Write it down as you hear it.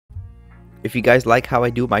If you guys like how I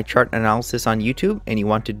do my chart analysis on YouTube and you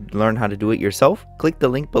want to learn how to do it yourself, click the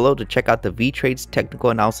link below to check out the Vee Trades technical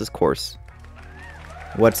analysis course.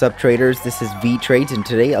 What's up traders, this is Vee Trades and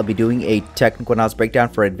today I'll be doing a technical analysis breakdown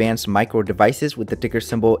for advanced micro devices with the ticker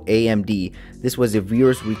symbol AMD. This was a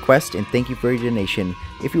viewer's request and thank you for your donation.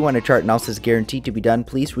 If you want a chart analysis guaranteed to be done,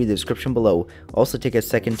 please read the description below. Also take a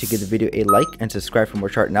second to give the video a like and subscribe for more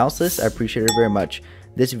chart analysis. I appreciate it very much.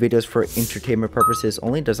 This video is for entertainment purposes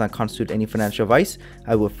only, does not constitute any financial advice.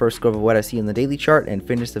 I will first go over what I see in the daily chart and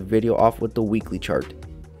finish the video off with the weekly chart.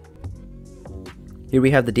 Here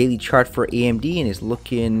we have the daily chart for AMD and it's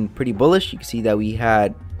looking pretty bullish. You can see that we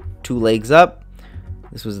had two legs up.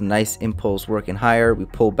 This was a nice impulse working higher. We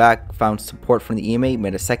pulled back, found support from the EMA,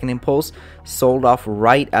 made a second impulse, sold off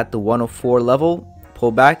right at the 104 level,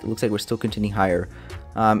 pulled back. It looks like we're still continuing higher.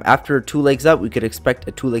 After two legs up, we could expect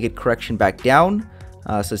a two-legged correction back down.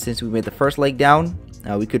 So since we made the first leg down,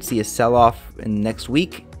 we could see a sell-off in next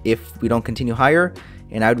week if we don't continue higher,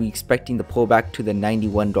 and I would be expecting the pullback to the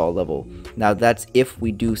 $91 level. Now that's if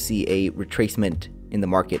we do see a retracement in the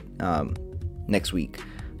market next week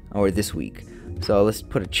or this week. So let's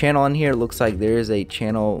put a channel on here. It looks like there is a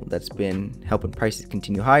channel that's been helping prices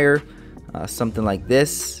continue higher. Something like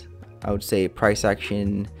this, I would say price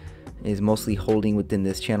action is mostly holding within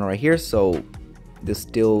this channel right here. So there's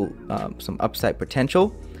still some upside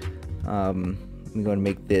potential. I'm going to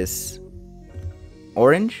make this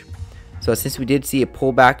orange. So since we did see a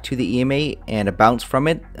pullback to the EMA and a bounce from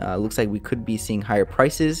it, looks like we could be seeing higher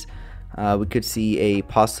prices. We could see a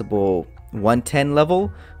possible 110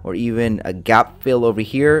 level or even a gap fill over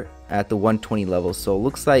here at the 120 level. So it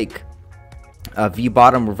looks like a V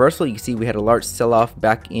bottom reversal. You can see we had a large sell-off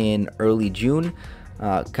back in early June.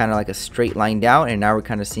 Kind of like a straight line down, and now we're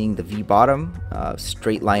kind of seeing the V bottom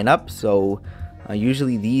straight line up. So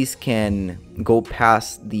usually these can go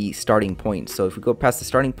past the starting point. So if we go past the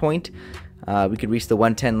starting point, we could reach the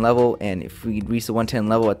 110 level, and if we reach the 110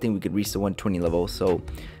 level, I think we could reach the 120 level. So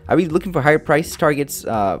I'll be looking for higher price targets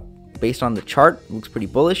based on the chart. It looks pretty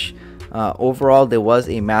bullish. Overall, there was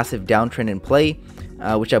a massive downtrend in play,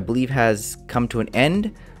 which I believe has come to an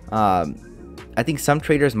end. I think some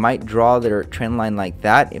traders might draw their trend line like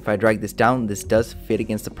that. If I drag this down, this does fit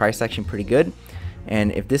against the price action pretty good.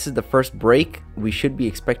 And if this is the first break, we should be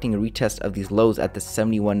expecting a retest of these lows at the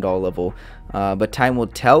 $71 level. But time will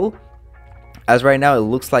tell. As right now, it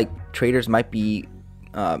looks like traders might be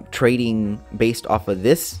trading based off of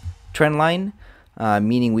this trend line,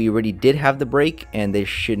 meaning we already did have the break and they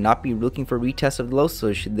should not be looking for retest of the lows.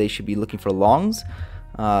 So they should be looking for longs.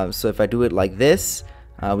 So if I do it like this,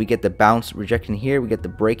 we get the bounce rejection here, we get the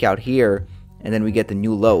breakout here, and then we get the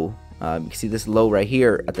new low. You can see this low right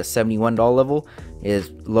here at the $71 level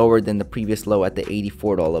is lower than the previous low at the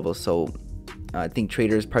 $84 level. So I think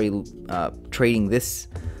traders probably trading this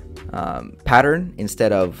pattern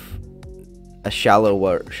instead of a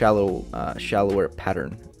shallower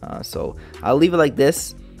pattern. So I'll leave it like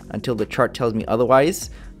this until the chart tells me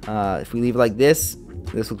otherwise. If we leave it like this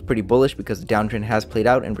looks pretty bullish because the downtrend has played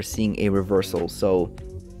out and we're seeing a reversal. So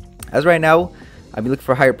as right now, I'd be looking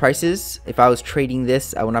for higher prices. If I was trading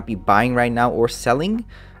this, I would not be buying right now or selling,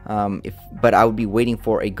 but I would be waiting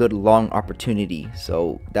for a good long opportunity.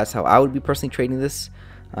 So that's how I would be personally trading this.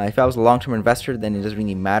 If I was a long-term investor, then it doesn't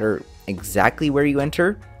really matter exactly where you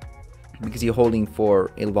enter because you're holding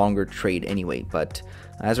for a longer trade anyway. But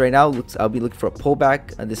as right now, I'll be looking for a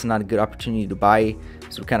pullback. This is not a good opportunity to buy,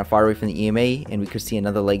 so we're kind of far away from the EMA and we could see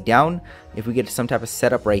another leg down. If we get some type of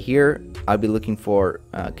setup right here, I'll be looking for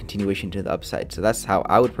continuation to the upside. So that's how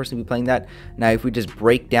I would personally be playing that. Now if we just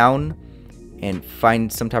break down and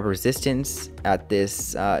find some type of resistance at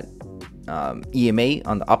this EMA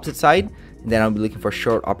on the opposite side, then I'll be looking for a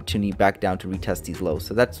short opportunity back down to retest these lows.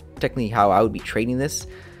 So that's technically how I would be trading this.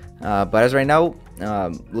 But as right now,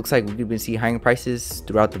 looks like we're going to see higher prices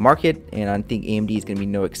throughout the market, and I think AMD is going to be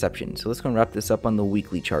no exception. So let's go and wrap this up on the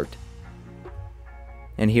weekly chart.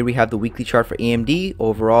 And here we have the weekly chart for AMD.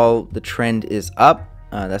 Overall, the trend is up.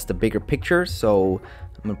 That's the bigger picture. So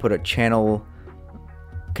I'm going to put a channel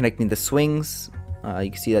connecting the swings.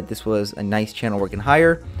 You can see that this was a nice channel working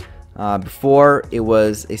higher. Before it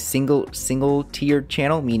was a single tiered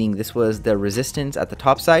channel, meaning this was the resistance at the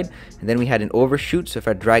top side, and then we had an overshoot. So if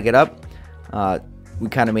I drag it up, we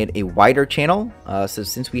kind of made a wider channel. So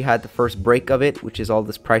since we had the first break of it, which is all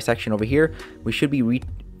this price action over here, we should be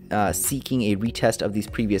seeking a retest of these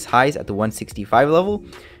previous highs at the 165 level,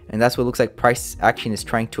 and that's what looks like price action is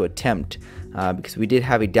trying to attempt, because we did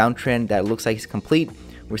have a downtrend that looks like it's complete.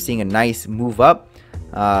 We're seeing a nice move up.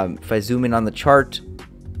 If I zoom in on the chart,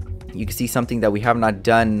 you can see something that we have not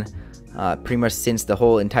done pretty much since the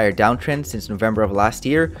whole entire downtrend since November of last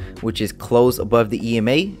year, which is close above the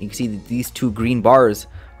EMA. You can see that these two green bars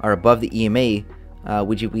are above the EMA,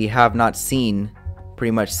 which we have not seen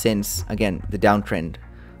pretty much since, again, the downtrend.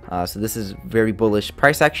 So this is very bullish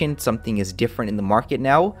price action. Something is different in the market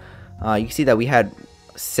now. You can see that we had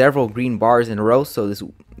several green bars in a row, so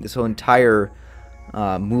this whole entire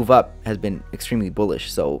move up has been extremely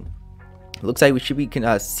bullish. So it looks like we should be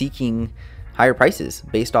seeking higher prices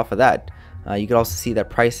based off of that. You could also see that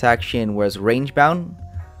price action was range bound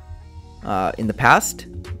in the past.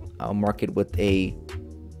 I'll mark it with a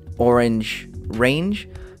orange range.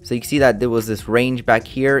 So you can see that there was this range back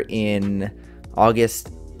here in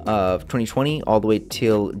August of 2020 all the way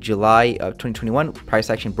till July of 2021. Price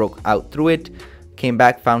action broke out through it, came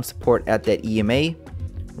back, found support at that EMA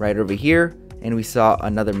right over here, and we saw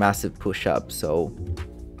another massive push up. So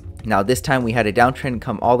now this time we had a downtrend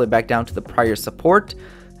come all the way back down to the prior support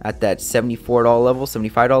at that $74 level,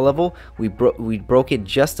 $75 level. We broke it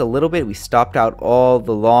just a little bit. We stopped out all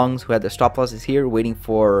the longs who had their stop losses here waiting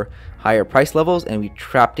for higher price levels, and we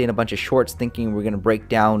trapped in a bunch of shorts thinking we're going to break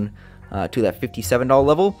down to that $57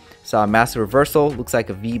 level. Saw a massive reversal, looks like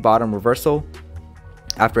a V bottom reversal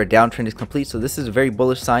after a downtrend is complete. So this is very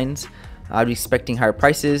bullish signs. I'd be expecting higher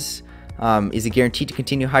prices. Is it guaranteed to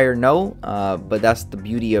continue higher? No, but that's the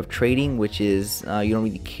beauty of trading, which is you don't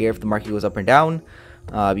really care if the market goes up and down,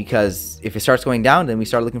 because if it starts going down, then we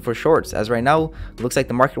start looking for shorts. As right now, it looks like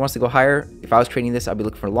the market wants to go higher. If I was trading this, I'd be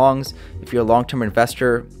looking for longs. If you're a long-term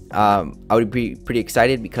investor, I would be pretty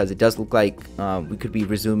excited because it does look like we could be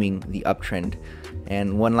resuming the uptrend.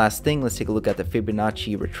 And one last thing, let's take a look at the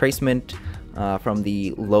Fibonacci retracement from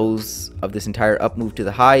the lows of this entire up move to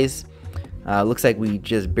the highs. Looks like we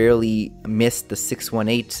just barely missed the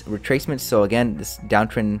 618 retracement. So again, this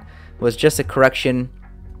downtrend was just a correction,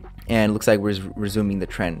 and looks like we're resuming the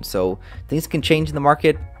trend. So things can change in the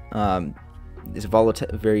market. It's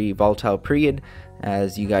a very volatile period,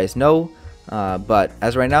 as you guys know. But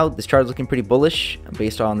as right now, this chart is looking pretty bullish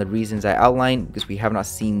based on the reasons I outlined, because we have not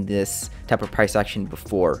seen this type of price action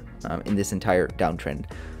before in this entire downtrend.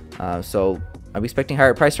 So I'm expecting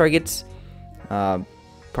higher price targets.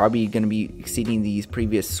 Probably going to be exceeding these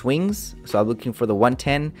previous swings. So I'm looking for the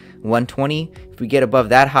 110, 120. If we get above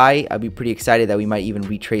that high, I'd be pretty excited that we might even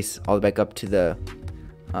retrace all the way back up to the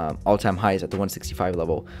all-time highs at the 165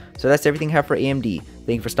 level. So that's everything I have for AMD. Thank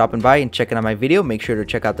you for stopping by and checking out my video. Make sure to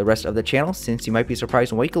check out the rest of the channel, since you might be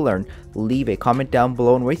surprised on what you can learn. Leave a comment down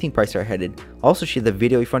below on where you think prices are headed. Also share the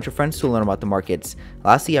video with your friends to learn about the markets.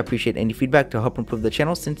 Lastly, I appreciate any feedback to help improve the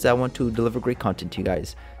channel, since I want to deliver great content to you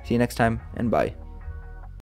guys. See you next time, and bye.